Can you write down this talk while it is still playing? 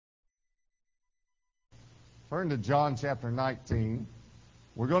Turn to John chapter 19.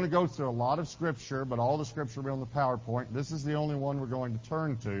 We're going to go through a lot of Scripture, but all the Scripture will be on the PowerPoint. This is the only one we're going to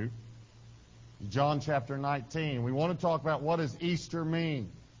turn to. John chapter 19. We want to talk about what does Easter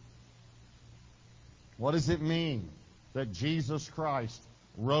mean? What does it mean that Jesus Christ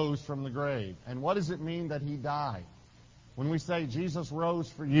rose from the grave? And what does it mean that He died? When we say Jesus rose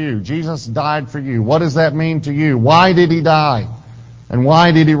for you, Jesus died for you, what does that mean to you? Why did He die? And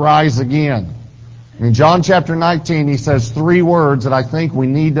why did He rise again? In John chapter 19, He says three words that I think we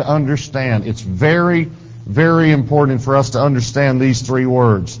need to understand. It's very, very important for us to understand these three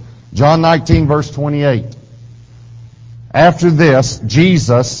words. John 19, verse 28. After this,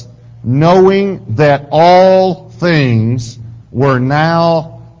 Jesus, knowing that all things were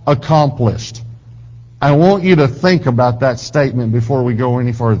now accomplished. I want you to think about that statement before we go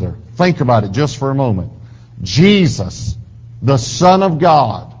any further. Think about it just for a moment. Jesus, the Son of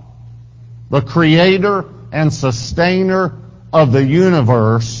God, the Creator and Sustainer of the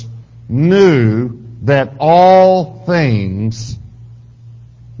universe, knew that all things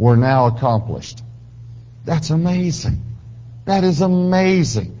were now accomplished. That's amazing. That is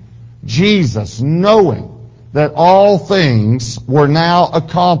amazing. Jesus, knowing that all things were now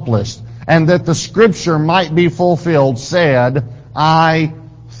accomplished and that the Scripture might be fulfilled, said, I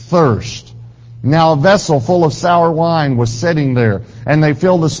thirst. Now a vessel full of sour wine was sitting there, and they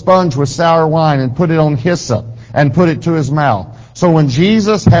filled a sponge with sour wine and put it on hyssop and put it to His mouth. So when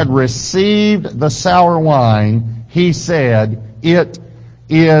Jesus had received the sour wine, He said, it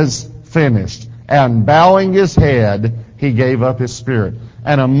is finished. And bowing His head, He gave up His spirit.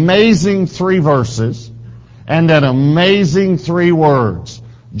 An amazing three verses and an amazing three words.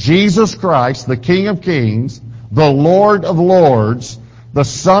 Jesus Christ, the King of Kings, the Lord of Lords, the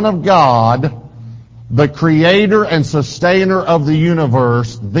Son of God, the Creator and Sustainer of the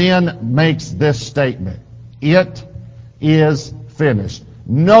universe, then makes this statement. It is finished.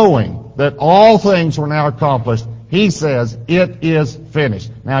 Knowing that all things were now accomplished, He says, it is finished.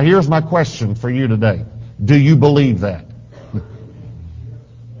 Now here's my question for you today. Do you believe that?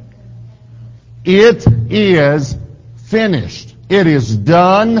 It is finished. It is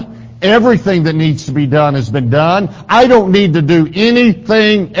done. Everything that needs to be done has been done. I don't need to do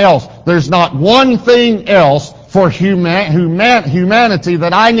anything else. There's not one thing else for humanity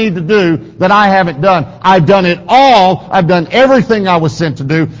that I need to do that I haven't done. I've done it all. I've done everything I was sent to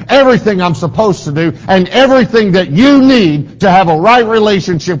do, everything I'm supposed to do, and everything that you need to have a right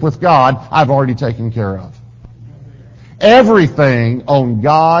relationship with God, I've already taken care of. Everything on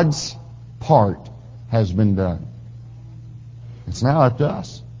God's part has been done. It's now up to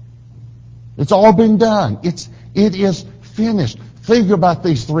us. It's all been done. It is finished. Think about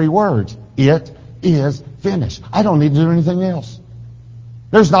these three words. It is finished. I don't need to do anything else.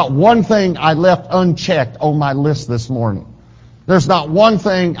 There's not one thing I left unchecked on my list this morning. There's not one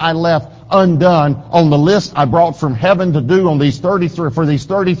thing I left undone on the list I brought from heaven to do for these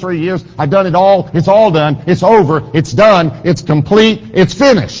 33 years. I've done it all. It's all done. It's over. It's done. It's complete. It's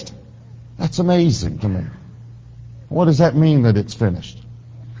finished. That's amazing to me. What does that mean that it's finished?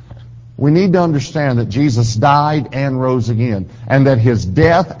 We need to understand that Jesus died and rose again, and that His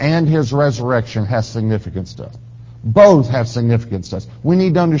death and His resurrection has significance to us. Both have significance to us. We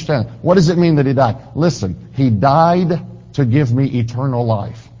need to understand. What does it mean that He died? Listen, He died to give me eternal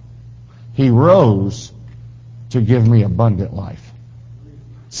life. He rose to give me abundant life.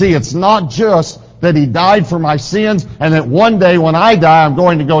 See, it's not just that He died for my sins and that one day when I die I'm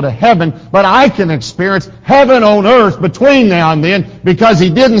going to go to heaven, but I can experience heaven on earth between now and then because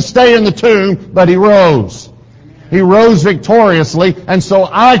He didn't stay in the tomb, but He rose. He rose victoriously, and so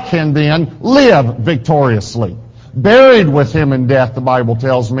I can then live victoriously. Buried with Him in death, the Bible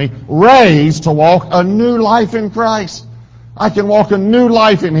tells me, raised to walk a new life in Christ. I can walk a new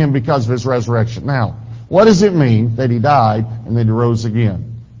life in Him because of His resurrection. Now, what does it mean that He died and that He rose again?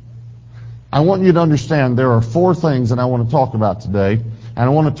 I want you to understand there are four things that I want to talk about today, and I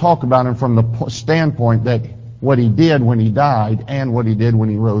want to talk about them from the standpoint that what He did when He died and what He did when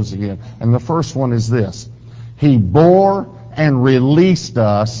He rose again. And the first one is this. He bore and released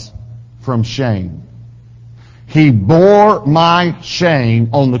us from shame. He bore my shame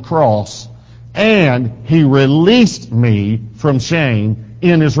on the cross, and He released me from shame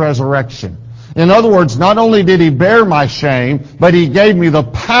in His resurrection. In other words, not only did He bear my shame, but He gave me the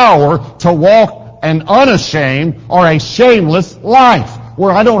power to walk an unashamed or a shameless life,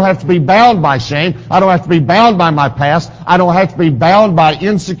 where I don't have to be bound by shame. I don't have to be bound by my past. I don't have to be bound by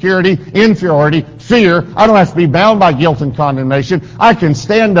insecurity, inferiority, fear. I don't have to be bound by guilt and condemnation. I can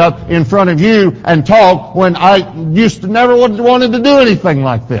stand up in front of you and talk when I used to never wanted to do anything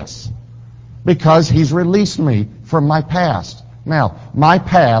like this. because He's released me from my past. Now, my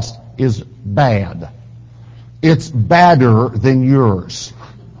past is bad. It's badder than yours.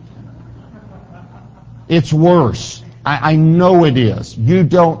 It's worse. I know it is. You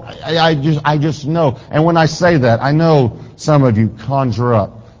don't, I just know. And when I say that, I know some of you conjure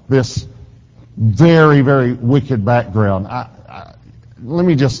up this very, very wicked background. Let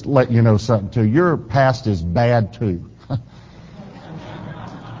me just let you know something too. Your past is bad too.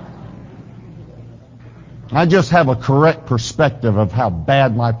 I just have a correct perspective of how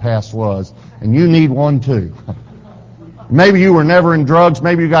bad my past was, and you need one too. Maybe you were never in drugs,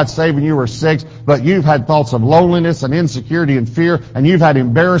 maybe you got saved when you were 6, but you've had thoughts of loneliness and insecurity and fear, and you've had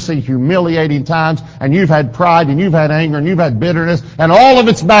embarrassing, humiliating times, and you've had pride, and you've had anger, and you've had bitterness, and all of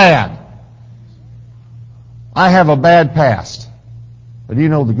it's bad. I have a bad past. But do you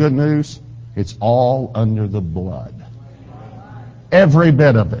know the good news? It's all under the blood. Every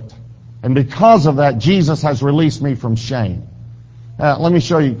bit of it. And because of that, Jesus has released me from shame. Let me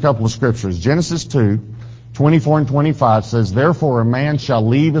show you a couple of scriptures. Genesis 2:24 and 25 says, "Therefore a man shall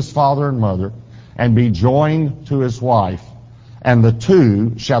leave his father and mother and be joined to his wife, and the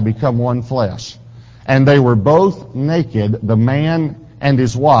two shall become one flesh. And they were both naked, the man and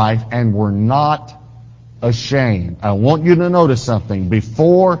his wife, and were not ashamed." I want you to notice something.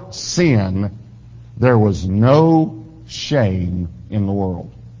 Before sin, there was no shame in the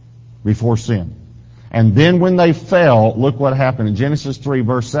world. Before sin. And then when they fell, look what happened. In Genesis 3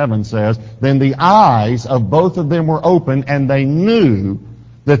 verse 7 says, "Then the eyes of both of them were opened, and they knew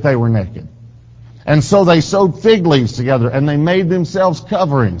that they were naked. And so they sewed fig leaves together, and they made themselves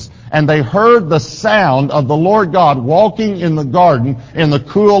coverings. And they heard the sound of the Lord God walking in the garden in the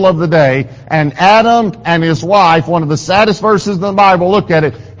cool of the day. And Adam and his wife," one of the saddest verses in the Bible, look at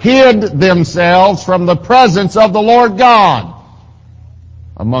it, "hid themselves from the presence of the Lord God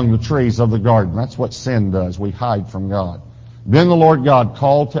among the trees of the garden." That's what sin does. We hide from God. "Then the Lord God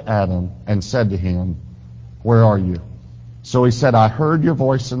called to Adam and said to him, 'Where are you?' So he said, 'I heard your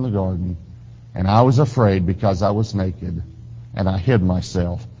voice in the garden, and I was afraid because I was naked, and I hid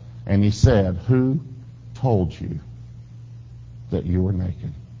myself.' And he said, 'Who told you that you were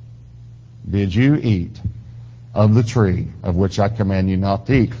naked? Did you eat of the tree of which I command you not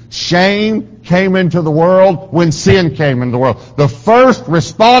to eat?'" Shame came into the world when sin came into the world. The first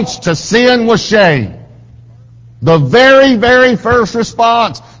response to sin was shame. The very, very first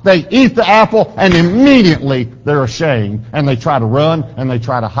response. They eat the apple and immediately they're ashamed, and they try to run, and they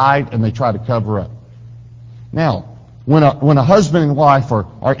try to hide, and they try to cover up. Now, when a husband and wife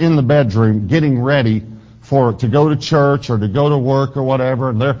are in the bedroom getting ready to go to church or to go to work or whatever,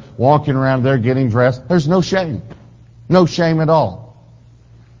 and they're walking around, they're getting dressed, there's no shame. No shame at all.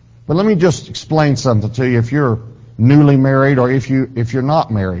 But let me just explain something to you. If you're newly married or if you're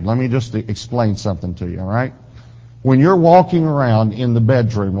not married, let me just explain something to you, all right? When you're walking around in the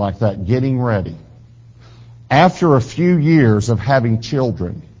bedroom like that, getting ready, after a few years of having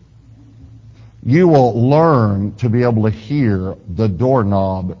children, you will learn to be able to hear the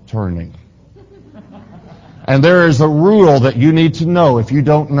doorknob turning. And there is a rule that you need to know if you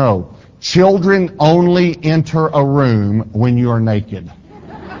don't know. Children only enter a room when you are naked.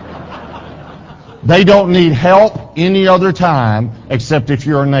 They don't need help any other time except if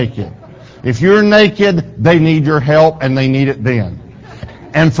you're naked. If you're naked, they need your help, and they need it then.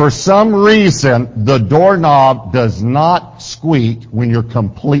 And for some reason, the doorknob does not squeak when you're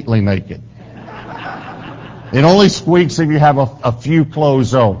completely naked. It only squeaks if you have a few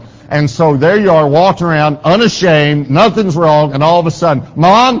clothes on. And so there you are walking around unashamed, nothing's wrong, and all of a sudden,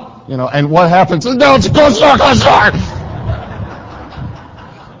 "Mom," and what happens? "No, it's close door.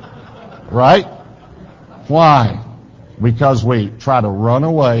 Right? Why? Because we try to run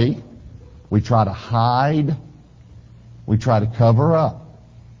away, we try to hide, we try to cover up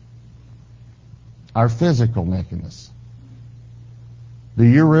our physical nakedness. Do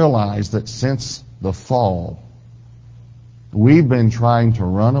you realize that since the fall, we've been trying to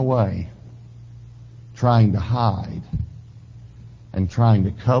run away, trying to hide, and trying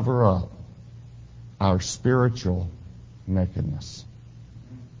to cover up our spiritual nakedness.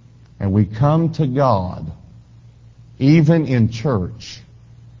 And we come to God, even in church,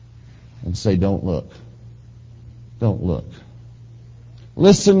 and say, "Don't look. Don't look."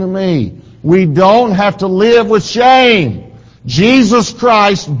 Listen to me. We don't have to live with shame. Jesus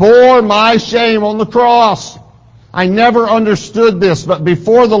Christ bore my shame on the cross. I never understood this, but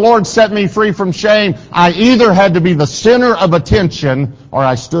before the Lord set me free from shame, I either had to be the center of attention or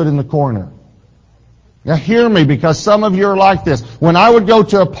I stood in the corner. Now hear me, because some of you are like this. When I would go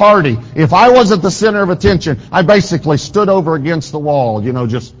to a party, if I wasn't the center of attention, I basically stood over against the wall,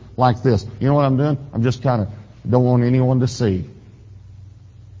 just like this. You know what I'm doing? I'm just kind of don't want anyone to see.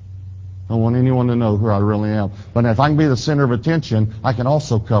 Don't want anyone to know who I really am. But if I can be the center of attention, I can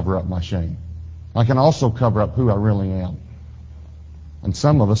also cover up my shame. I can also cover up who I really am. And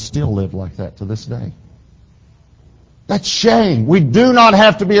some of us still live like that to this day. That's shame. We do not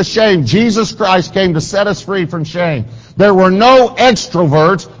have to be ashamed. Jesus Christ came to set us free from shame. There were no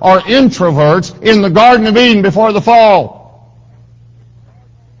extroverts or introverts in the Garden of Eden before the fall.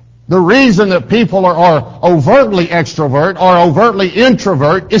 The reason that people are overtly extrovert or overtly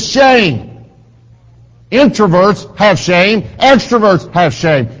introvert is shame. Introverts have shame. Extroverts have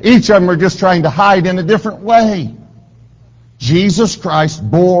shame. Each of them are just trying to hide in a different way. Jesus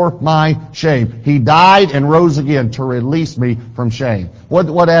Christ bore my shame. He died and rose again to release me from shame. What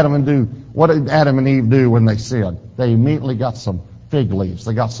did Adam and Eve do when they sinned? They immediately got some fig leaves.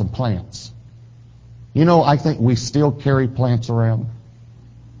 They got some plants. You know, I think we still carry plants around.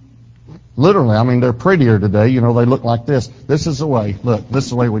 Literally, I mean, they're prettier today. You know, they look like this. This is the way. Look, this is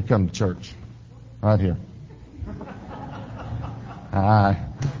the way we come to church. Right here. Hi.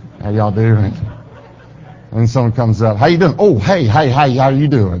 How y'all doing? And someone comes up, how you doing? Oh, hey, how you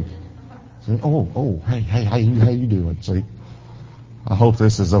doing? Say, oh, hey, how you doing? See, I hope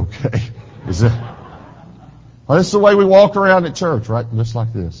this is okay. Is it? Well, this is the way we walk around at church, right? Just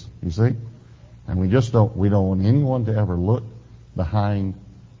like this, you see? And we don't want anyone to ever look behind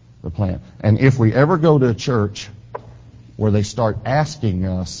the plant. And if we ever go to a church where they start asking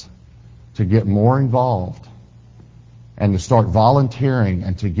us to get more involved, and to start volunteering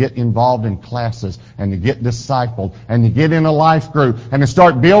and to get involved in classes and to get discipled and to get in a life group and to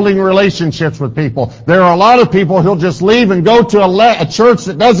start building relationships with people. There are a lot of people who'll just leave and go to a church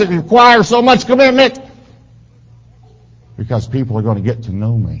that doesn't require so much commitment because people are going to get to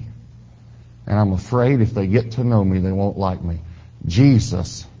know me. And I'm afraid if they get to know me, they won't like me.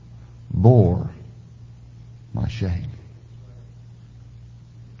 Jesus bore my shame.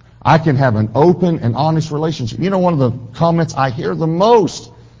 I can have an open and honest relationship. You know, one of the comments I hear the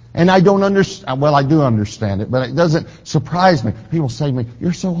most, and I don't understand, well, I do understand it, but it doesn't surprise me. People say to me,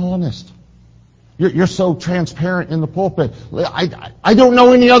 you're so honest. You're so transparent in the pulpit. I don't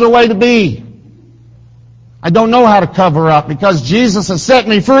know any other way to be. I don't know how to cover up because Jesus has set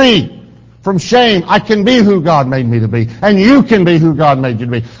me free from shame. I can be who God made me to be, and you can be who God made you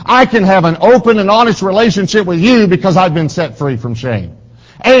to be. I can have an open and honest relationship with you because I've been set free from shame.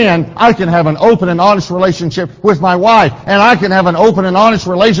 And I can have an open and honest relationship with my wife. And I can have an open and honest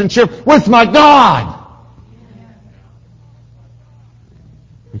relationship with my God.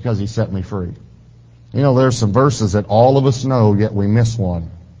 Because He set me free. You know, there's some verses that all of us know, yet we miss one.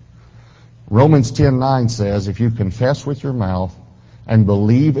 Romans 10:9 says, if you confess with your mouth and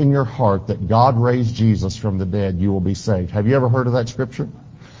believe in your heart that God raised Jesus from the dead, you will be saved. Have you ever heard of that scripture?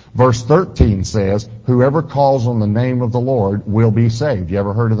 Verse 13 says, whoever calls on the name of the Lord will be saved. You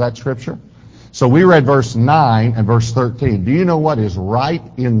ever heard of that scripture? So we read verse 9 and verse 13. Do you know what is right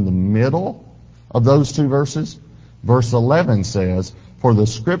in the middle of those two verses? Verse 11 says, for the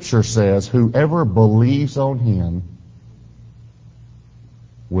scripture says, whoever believes on Him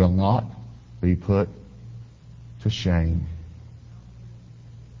will not be put to shame.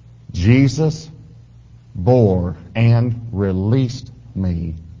 Jesus bore and released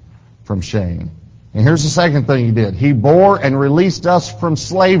me from shame. And here's the second thing He did. He bore and released us from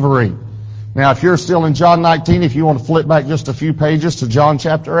slavery. Now, if you're still in John 19, if you want to flip back just a few pages to John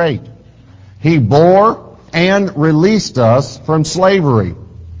chapter 8. He bore and released us from slavery.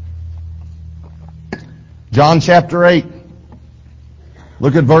 John chapter 8.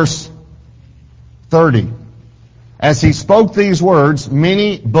 Look at verse 30. As He spoke these words,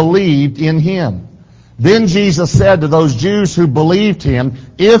 many believed in Him. Then Jesus said to those Jews who believed Him,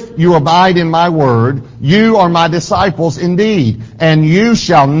 if you abide in my word, you are my disciples indeed, and you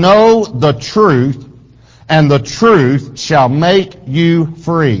shall know the truth, and the truth shall make you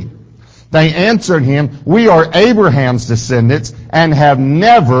free. They answered Him, we are Abraham's descendants and have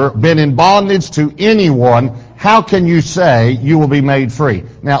never been in bondage to anyone. How can you say you will be made free?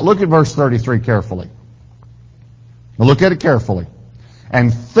 Now look at verse 33 carefully. Look at it carefully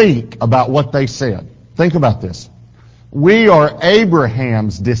and think about what they said. Think about this. We are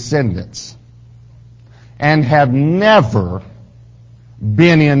Abraham's descendants and have never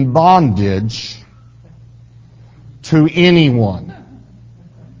been in bondage to anyone.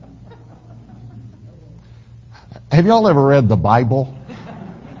 Have y'all ever read the Bible?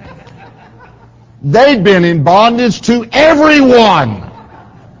 They'd been in bondage to everyone.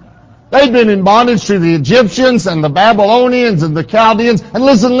 They'd been in bondage to the Egyptians and the Babylonians and the Chaldeans. And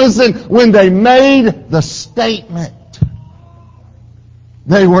listen, when they made the statement,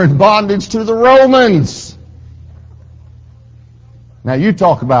 They were in bondage to the Romans. Now you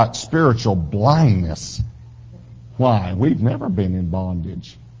talk about spiritual blindness. Why? We've never been in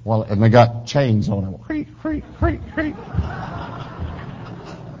bondage. Well, and they got chains on them. Creak, creak, creak, creak.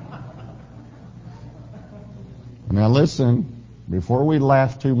 Now listen, before we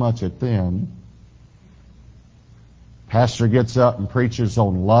laugh too much at them, pastor gets up and preaches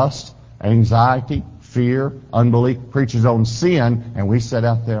on lust, anxiety, fear, unbelief, preaches on sin, and we sit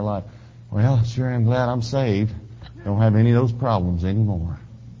out there like, well, sure am glad I'm saved. Don't have any of those problems anymore.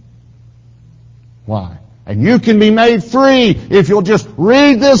 Why? And you can be made free. If you'll just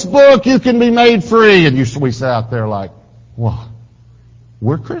read this book, you can be made free. And we sit out there like, well,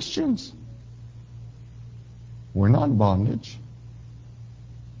 we're Christians. We're not in bondage.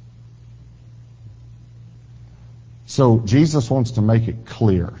 So Jesus wants to make it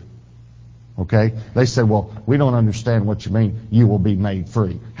clear. Okay? They said, well, we don't understand what you mean. You will be made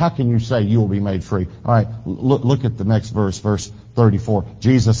free. How can you say you will be made free? All right, look at the next verse, verse 34.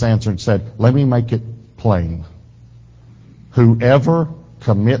 Jesus answered and said, let me make it plain. Whoever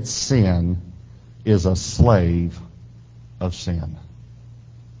commits sin is a slave of sin.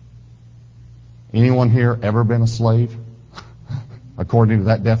 Anyone here ever been a slave? According to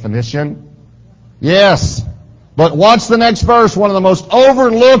that definition? Yes. But watch the next verse, one of the most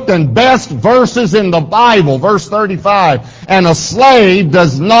overlooked and best verses in the Bible, verse 35. And a slave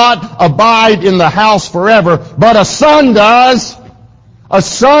does not abide in the house forever, but a son does. A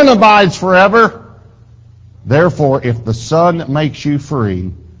son abides forever. Therefore, if the Son makes you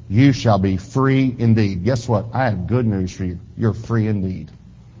free, you shall be free indeed. Guess what? I have good news for you. You're free indeed.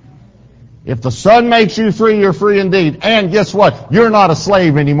 If the Son makes you free, you're free indeed. And guess what? You're not a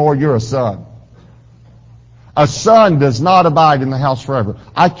slave anymore, you're a son. A son does not abide in the house forever.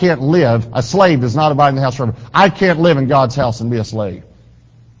 A slave does not abide in the house forever. I can't live in God's house and be a slave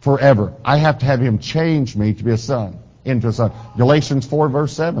forever. I have to have Him change me to be a son, into a son. Galatians 4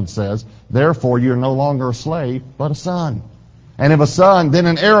 verse 7 says, therefore you're no longer a slave, but a son. And if a son, then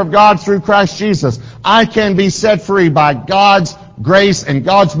an heir of God through Christ Jesus. I can be set free by God's grace and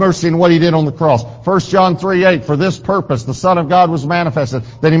God's mercy in what He did on the cross. 1 John 3:8, for this purpose the Son of God was manifested,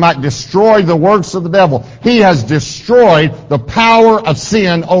 that He might destroy the works of the devil. He has destroyed the power of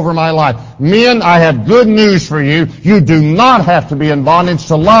sin over my life. Men, I have good news for you. You do not have to be in bondage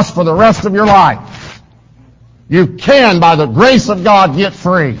to lust for the rest of your life. You can, by the grace of God, get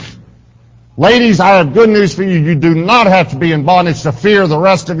free. Ladies, I have good news for you. You do not have to be in bondage to fear the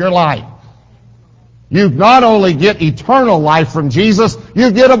rest of your life. You not only get eternal life from Jesus,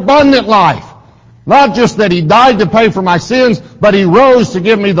 you get abundant life. Not just that He died to pay for my sins, but He rose to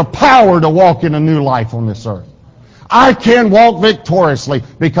give me the power to walk in a new life on this earth. I can walk victoriously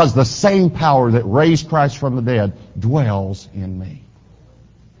because the same power that raised Christ from the dead dwells in me.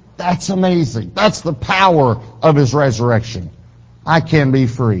 That's amazing. That's the power of His resurrection. I can be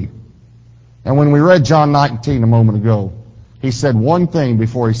free. And when we read John 19 a moment ago, He said one thing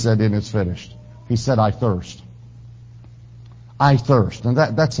before He said, "It is finished." He said, "I thirst." I thirst. And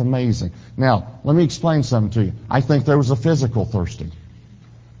that's amazing. Now, let me explain something to you. I think there was a physical thirsting.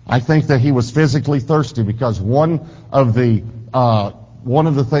 I think that He was physically thirsty because one of the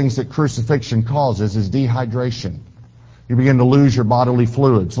things that crucifixion causes is dehydration. You begin to lose your bodily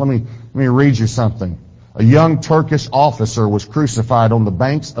fluids. Let me read you something. A young Turkish officer was crucified on the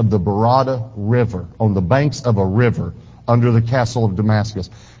banks of the Barada River, on the banks of a river under the castle of Damascus.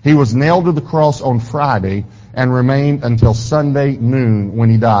 He was nailed to the cross on Friday and remained until Sunday noon when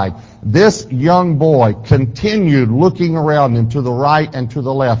he died. This young boy continued looking around him to the right and to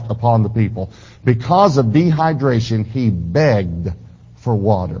the left upon the people. Because of dehydration, he begged for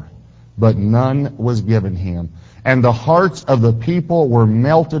water, but none was given him. And the hearts of the people were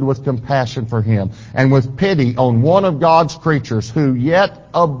melted with compassion for him and with pity on one of God's creatures who, yet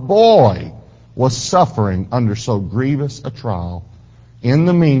a boy, was suffering under so grievous a trial. In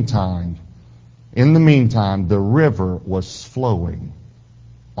the meantime, the river was flowing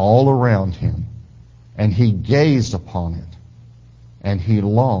all around him, and he gazed upon it, and he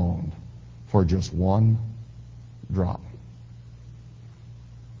longed for just one drop.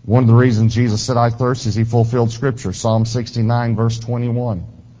 One of the reasons Jesus said, "I thirst," is He fulfilled Scripture. Psalm 69, verse 21.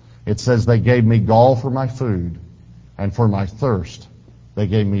 It says, "They gave me gall for my food, and for my thirst they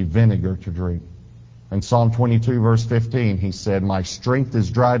gave me vinegar to drink." In Psalm 22, verse 15, He said, "My strength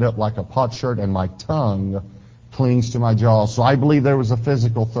is dried up like a potsherd, and my tongue clings to my jaws." So I believe there was a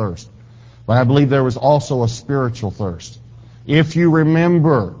physical thirst, but I believe there was also a spiritual thirst. If you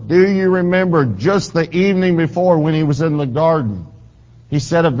remember, do you remember just the evening before when He was in the garden? He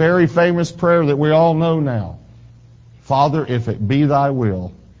said a very famous prayer that we all know now. Father, if it be thy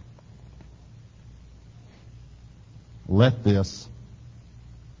will, let this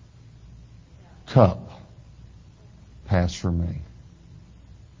cup pass from me.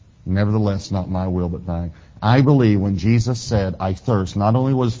 Nevertheless, not my will, but thine. I believe when Jesus said, I thirst, not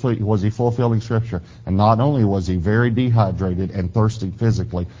only was he fulfilling Scripture, and not only was he very dehydrated and thirsty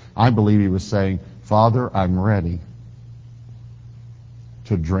physically, I believe he was saying, Father, I'm ready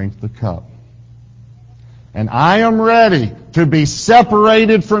to drink the cup. And I am ready to be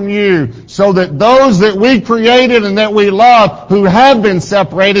separated from you so that those that we created and that we love who have been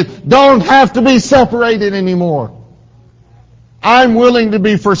separated don't have to be separated anymore. I'm willing to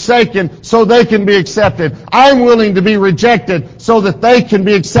be forsaken so they can be accepted. I'm willing to be rejected so that they can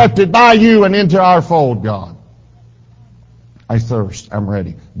be accepted by you and into our fold, God. I thirst. I'm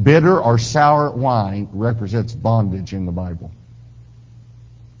ready. Bitter or sour wine represents bondage in the Bible.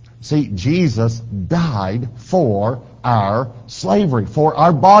 See, Jesus died for our slavery, for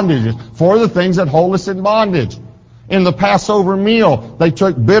our bondages, for the things that hold us in bondage. In the Passover meal, they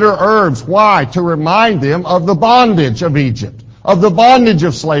took bitter herbs. Why? To remind them of the bondage of Egypt, of the bondage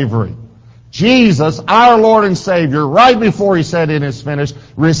of slavery. Jesus, our Lord and Savior, right before he said it is finished,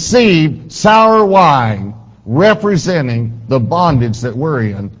 received sour wine representing the bondage that we're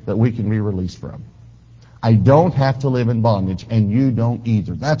in that we can be released from. I don't have to live in bondage, and you don't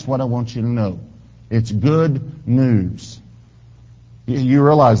either. That's what I want you to know. It's good news. You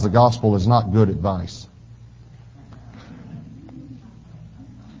realize the gospel is not good advice.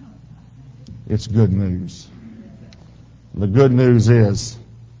 It's good news. The good news is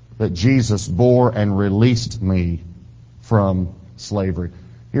that Jesus bore and released me from slavery.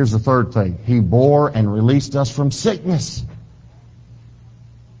 Here's the third thing. He bore and released us from sickness.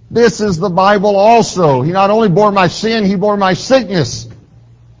 This is the Bible also. He not only bore my sin, he bore my sickness.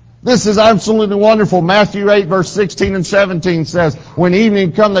 This is absolutely wonderful. Matthew 8, verse 16 and 17 says, when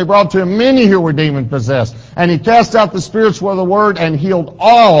evening come, they brought to him many who were demon-possessed. And he cast out the spirits with a word and healed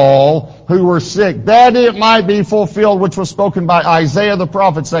all who were sick, that it might be fulfilled which was spoken by Isaiah the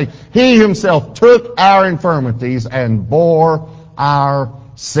prophet, saying, he himself took our infirmities and bore our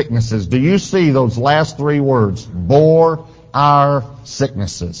sicknesses. Do you see those last three words? Bore our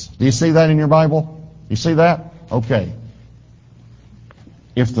sicknesses. Do you see that in your Bible? You see that? Okay.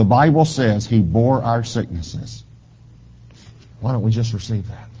 If the Bible says he bore our sicknesses, why don't we just receive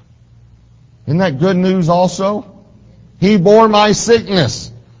that? Isn't that good news also? He bore my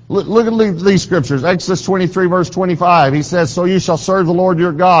sickness. Look at these scriptures. Exodus 23 verse 25. He says, so you shall serve the Lord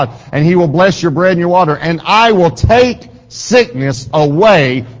your God, and he will bless your bread and your water, and I will take sickness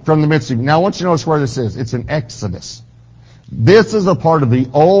away from the midst of you. Now I want you to notice where this is. It's in Exodus. This is a part of the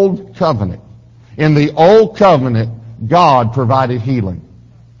Old Covenant. In the Old Covenant, God provided healing.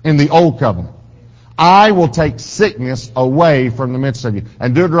 In the Old Covenant. I will take sickness away from the midst of you.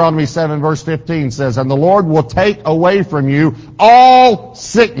 And Deuteronomy 7 verse 15 says, and the Lord will take away from you all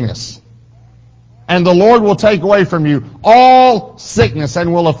sickness. And the Lord will take away from you all sickness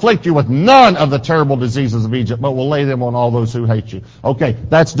and will afflict you with none of the terrible diseases of Egypt, but will lay them on all those who hate you. Okay,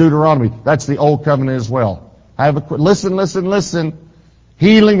 that's Deuteronomy. That's the Old Covenant as well. Listen.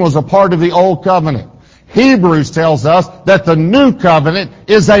 Healing was a part of the Old Covenant. Hebrews tells us that the New Covenant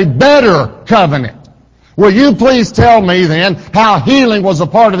is a better covenant. Will you please tell me then how healing was a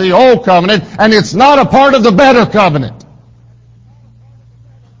part of the Old Covenant and it's not a part of the better covenant?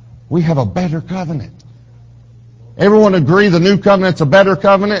 We have a better covenant. Everyone agree the New Covenant's a better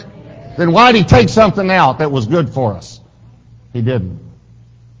covenant? Then why did he take something out that was good for us? He didn't.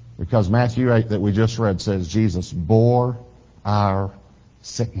 Because Matthew 8 that we just read says Jesus bore our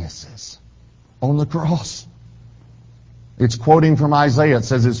sicknesses on the cross. It's quoting from Isaiah. It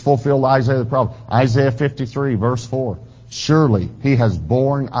says it's fulfilled Isaiah the prophet. Isaiah 53 verse 4. Surely he has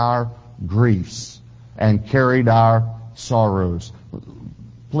borne our griefs and carried our sorrows.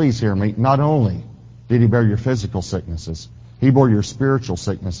 Please hear me. Not only did he bear your physical sicknesses, he bore your spiritual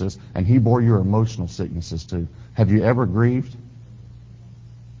sicknesses, and he bore your emotional sicknesses too. Have you ever grieved?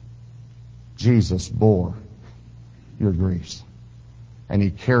 Jesus bore your griefs, and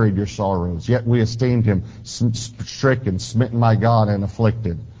he carried your sorrows. Yet we esteemed him stricken, smitten by God, and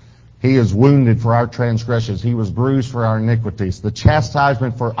afflicted. He is wounded for our transgressions. He was bruised for our iniquities. The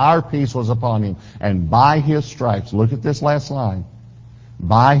chastisement for our peace was upon him, and by his stripes, look at this last line,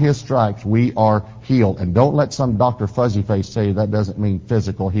 by his stripes we are healed. And don't let some Dr. Fuzzy Face say that doesn't mean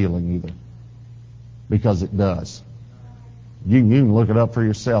physical healing either, because it does. You can look it up for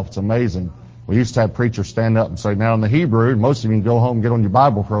yourself. It's amazing. We used to have preachers stand up and say, now in the Hebrew, most of you can go home and get on your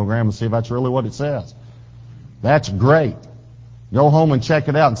Bible program and see if that's really what it says. That's great. Go home and check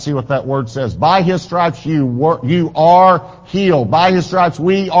it out and see what that word says. By His stripes you are healed. By His stripes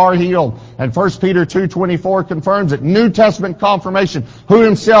we are healed. And 1 Peter 2:24 confirms it. New Testament confirmation. Who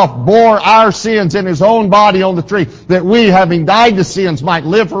Himself bore our sins in His own body on the tree, that we, having died to sins, might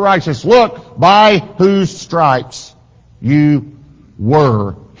live for righteousness. Look, by whose stripes you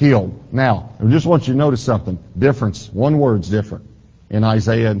were healed. Now, I just want you to notice something. Difference. One word's different in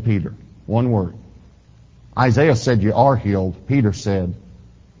Isaiah and Peter. One word. Isaiah said you are healed. Peter said,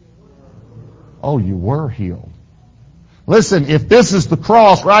 oh, you were healed. Listen, if this is the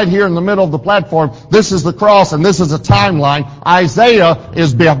cross right here in the middle of the platform, this is the cross and this is a timeline. Isaiah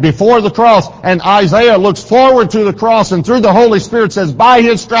is before the cross, and Isaiah looks forward to the cross, and through the Holy Spirit says, by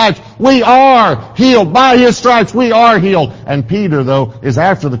His stripes we are healed. By His stripes we are healed. And Peter, though, is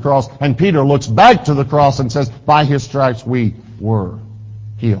after the cross, and Peter looks back to the cross and says, by His stripes we were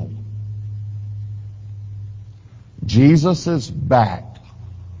healed. Jesus' back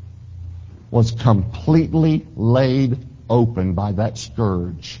was completely laid open by that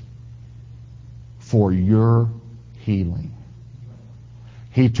scourge for your healing.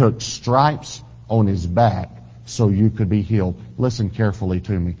 He took stripes on His back so you could be healed. Listen carefully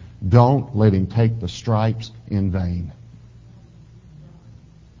to me. Don't let Him take the stripes in vain.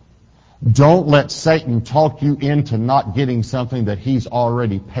 Don't let Satan talk you into not getting something that he's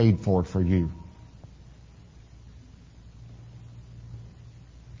already paid for you.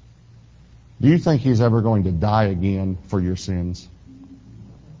 Do you think He's ever going to die again for your sins?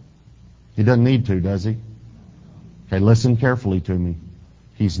 He doesn't need to, does He? Okay, listen carefully to me.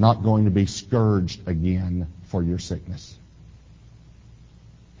 He's not going to be scourged again for your sickness.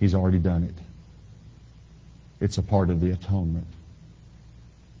 He's already done it. It's a part of the atonement.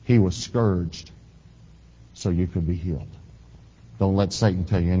 He was scourged so you could be healed. Don't let Satan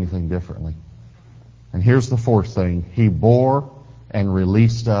tell you anything differently. And here's the fourth thing. He bore and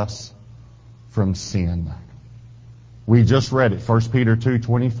released us from sin. We just read it, 1 Peter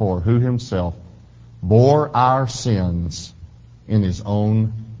 2:24, who Himself bore our sins in His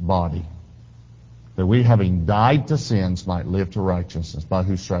own body, that we, having died to sins, might live to righteousness, by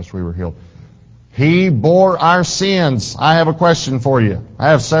whose stripes we were healed. He bore our sins. I have a question for you.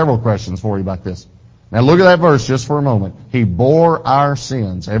 I have several questions for you about this. Now look at that verse just for a moment. He bore our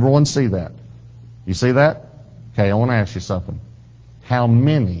sins. Everyone see that? You see that? Okay, I want to ask you something. How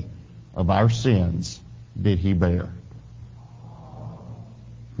many of our sins did He bear?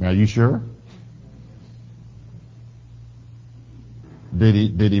 Now, you sure? Did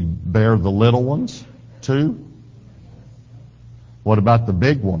he bear the little ones too? What about the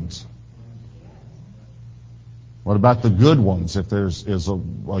big ones? What about the good ones, if there's a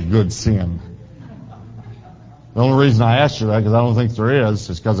good sin? The only reason I asked you that, because I don't think there is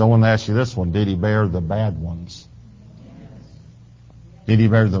because I want to ask you this one. Did He bear the bad ones? Did He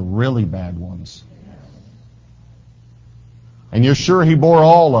bear the really bad ones? And you're sure He bore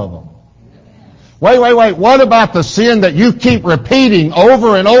all of them? Wait. What about the sin that you keep repeating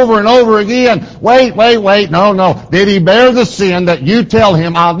over and over and over again? Wait. No. Did He bear the sin that you tell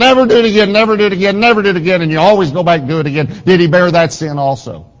Him, I'll never do it again, never do it again, never do it again, and you always go back and do it again? Did He bear that sin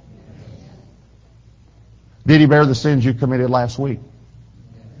also? Did He bear the sins you committed last week?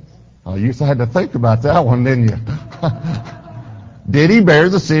 Oh, you had to think about that one, didn't you? Did He bear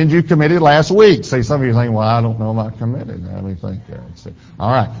the sins you committed last week? See, some of you think, well, I don't know if I committed. Let me think there.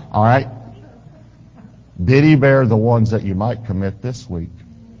 All right. Did He bear the ones that you might commit this week?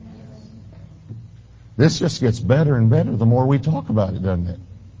 This just gets better and better the more we talk about it, doesn't it?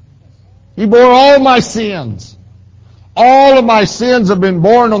 He bore all my sins. All of my sins have been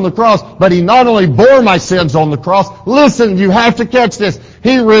borne on the cross, but He not only bore my sins on the cross, listen, you have to catch this.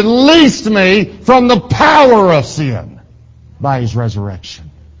 He released me from the power of sin by His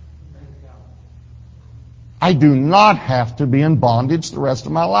resurrection. I do not have to be in bondage the rest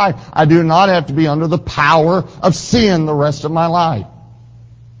of my life. I do not have to be under the power of sin the rest of my life.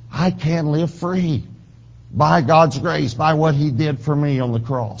 I can live free by God's grace, by what He did for me on the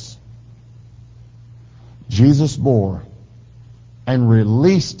cross. Jesus bore and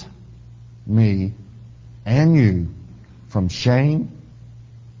released me and you from shame,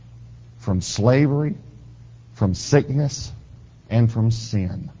 from slavery, from sickness, and from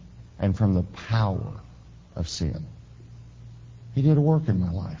sin, and from the power of sin. He did a work in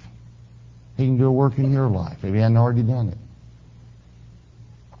my life. He can do a work in your life if He hadn't already done it.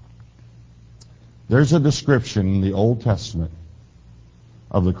 There's a description in the Old Testament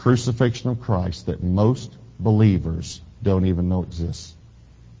of the crucifixion of Christ that most believers don't even know exists.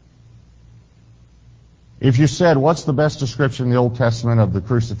 If you said, what's the best description in the Old Testament of the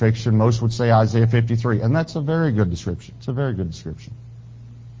crucifixion, most would say Isaiah 53. And that's a very good description. It's a very good description.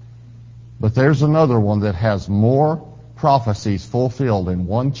 But there's another one that has more prophecies fulfilled in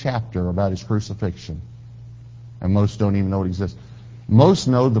one chapter about his crucifixion. And most don't even know it exists. Most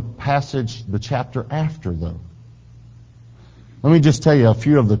know the passage, the chapter after, though. Let me just tell you a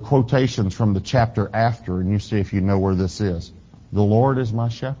few of the quotations from the chapter after, and you see if you know where this is. The Lord is my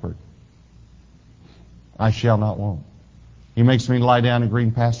shepherd. I shall not want. He makes me lie down in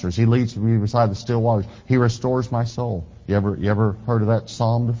green pastures. He leads me beside the still waters. He restores my soul. You ever heard of that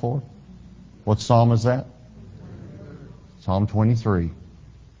psalm before? What psalm is that? Psalm 23.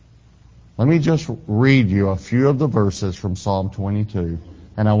 Let me just read you a few of the verses from Psalm 22,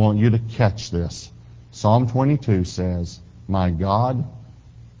 and I want you to catch this. Psalm 22 says, my God,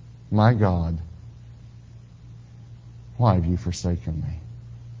 why have you forsaken me?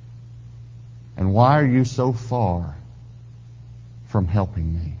 And why are you so far from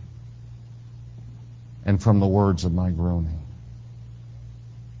helping me and from the words of my groaning?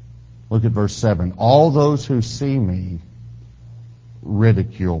 Look at verse 7. All those who see me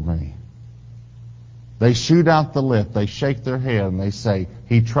ridicule me. They shoot out the lip, they shake their head, and they say,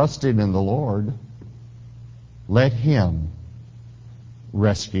 he trusted in the Lord. Let him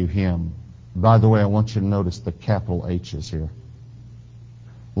rescue him. By the way, I want you to notice the capital H's here.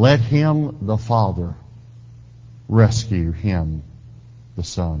 Let him, the Father, rescue him, the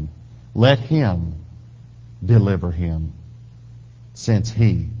Son. Let him deliver him, since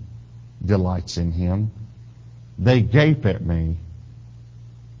he delights in him. They gape at me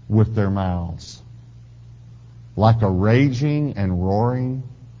with their mouths. Like a raging and roaring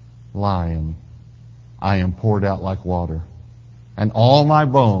lion, I am poured out like water, and all my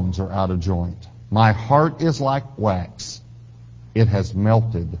bones are out of joint. My heart is like wax. It has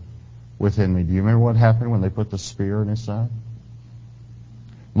melted within me. Do you remember what happened when they put the spear in his side?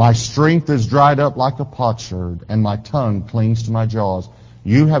 My strength is dried up like a potsherd, and my tongue clings to my jaws.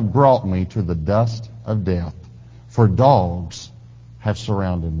 You have brought me to the dust of death, for dogs have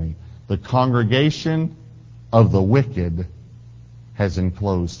surrounded me. The congregation of the wicked has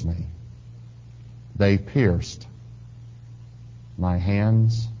enclosed me. They pierced my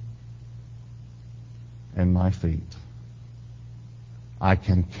hands and my feet. I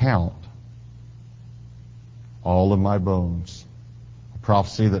can count all of my bones. A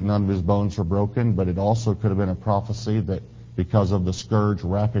prophecy that none of his bones were broken, but it also could have been a prophecy that because of the scourge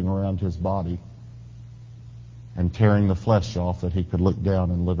wrapping around his body and tearing the flesh off, that he could look down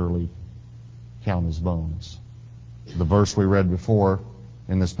and literally count his bones. The verse we read before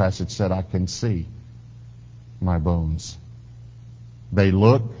in this passage said, I can see my bones. They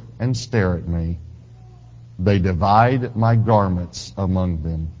look and stare at me. They divide my garments among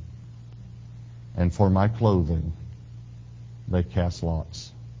them, and for my clothing they cast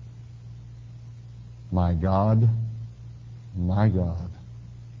lots. My God, why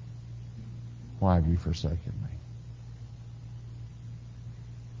have you forsaken me?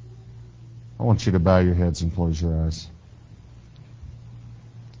 I want you to bow your heads and close your eyes.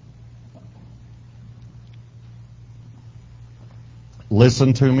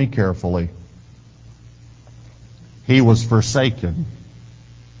 Listen to me carefully. He was forsaken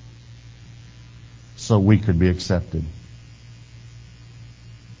so we could be accepted.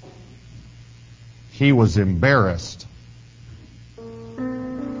 He was embarrassed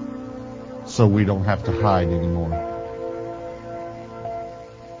so we don't have to hide anymore.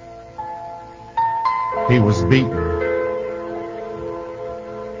 He was beaten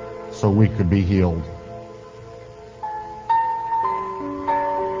so we could be healed.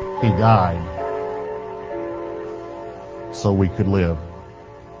 He died so we could live.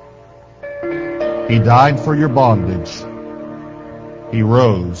 He died for your bondage. He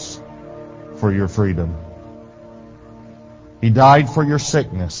rose for your freedom. He died for your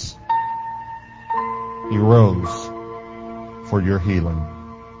sickness. He rose for your healing.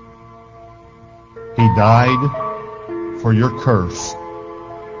 He died for your curse.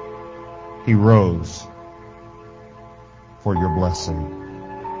 He rose for your blessing.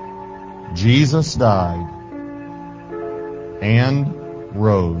 Jesus died and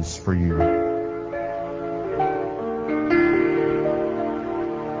rose for you.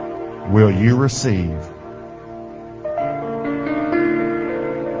 Will you receive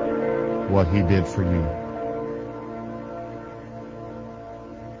what He did for you?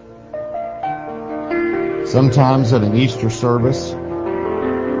 Sometimes at an Easter service,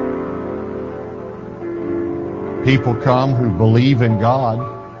 people come who believe in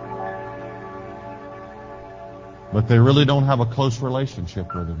God, but they really don't have a close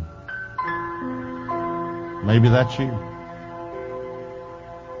relationship with Him. Maybe that's you.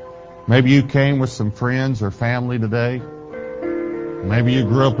 Maybe you came with some friends or family today. Maybe you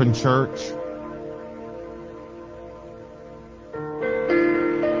grew up in church.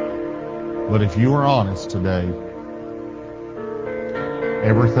 But if you are honest today,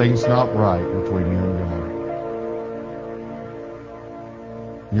 everything's not right between you and God.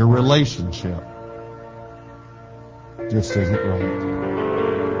 Your relationship just isn't right.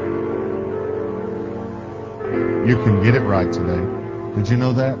 You can get it right today. Did you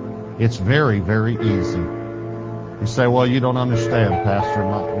know that? It's very, very easy. You say, well, you don't understand, Pastor.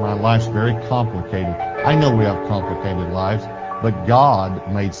 My life's very complicated. I know we have complicated lives, but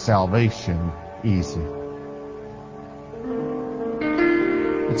God made salvation easy.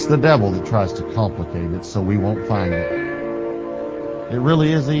 It's the devil that tries to complicate it so we won't find it. It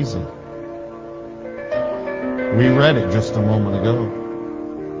really is easy. We read it just a moment ago.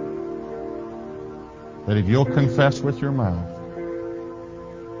 That if you'll confess with your mouth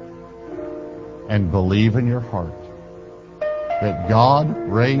and believe in your heart that God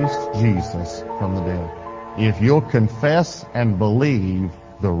raised Jesus from the dead, if you'll confess and believe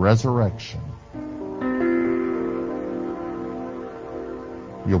the resurrection,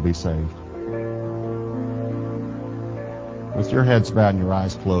 you'll be saved. With your heads bowed and your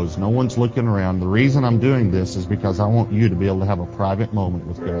eyes closed, no one's looking around. The reason I'm doing this is because I want you to be able to have a private moment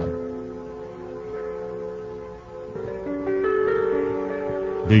with God.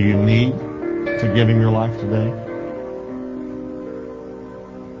 Do you need to give Him your life today?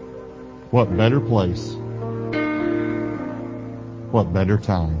 What better place? What better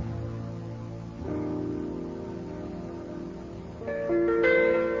time?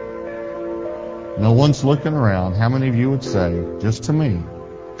 No one's looking around. How many of you would say, just to me,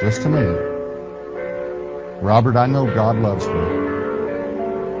 Robert, I know God loves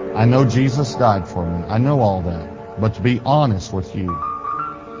me. I know Jesus died for me. I know all that. But to be honest with you,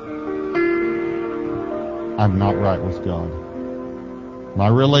 I'm not right with God. My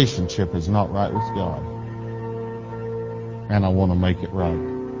relationship is not right with God. And I want to make it right.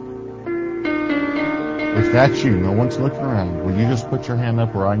 If that's you, no one's looking around, will you just put your hand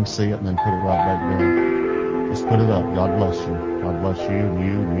up where I can see it and then put it right back down? Just put it up. God bless you. God bless you and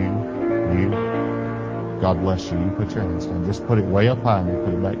you. God bless you. You put your hands down. Just put it way up high and then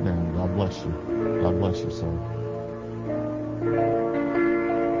put it back down. God bless you. God bless you, sir.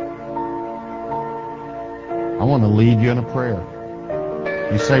 I want to lead you in a prayer.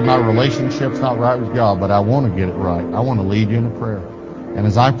 You say my relationship's not right with God, but I want to get it right. I want to lead you in a prayer. And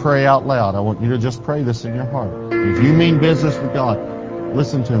as I pray out loud, I want you to just pray this in your heart. If you mean business with God,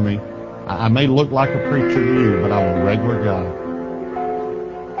 listen to me. I may look like a preacher to you, but I'm a regular guy.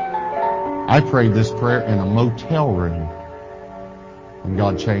 I prayed this prayer in a motel room, and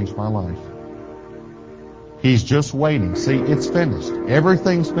God changed my life. He's just waiting. See, it's finished.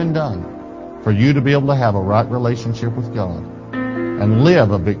 Everything's been done for you to be able to have a right relationship with God and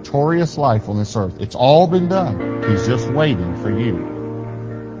live a victorious life on this earth. It's all been done. He's just waiting for you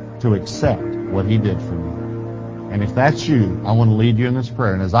to accept what He did for you. And if that's you, I want to lead you in this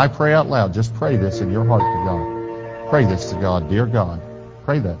prayer. And as I pray out loud, just pray this in your heart to God. Pray this to God. Dear God.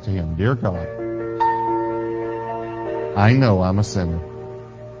 Pray that to Him. Dear God, I know I'm a sinner.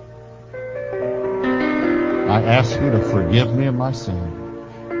 I ask you to forgive me of my sin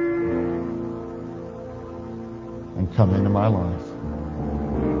and come into my life.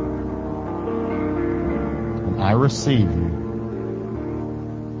 And I receive you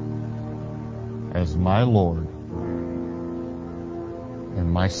as my Lord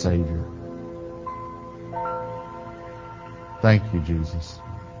and my Savior. Thank you, Jesus.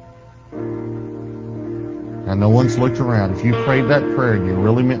 And no one's looked around. If you prayed that prayer and you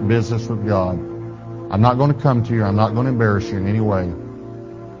really meant business with God, I'm not going to come to you. I'm not going to embarrass you in any way.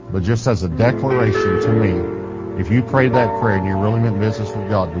 But just as a declaration to me, if you prayed that prayer and you really meant business with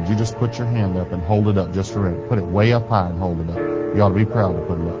God, would you just put your hand up and hold it up just for a minute? Put it way up high and hold it up. You ought to be proud to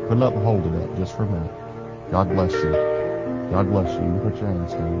put it up. Put it up and hold it up just for a minute. God bless you. God bless you. You can put your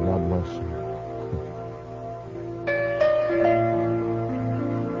hands down. God bless you.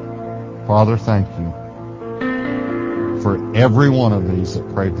 Father, thank you for every one of these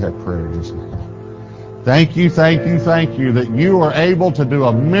that prayed that prayer just now. Thank you that you are able to do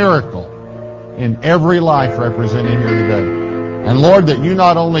a miracle in every life represented here today. And Lord, that you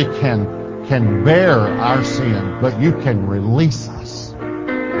not only can bear our sin, but you can release us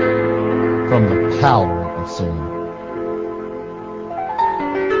from the power of sin.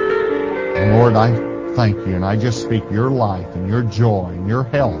 And Lord, I thank you, and I just speak your life and your joy and your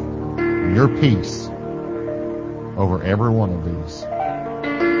health and your peace over every one of these.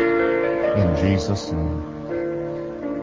 In Jesus' name.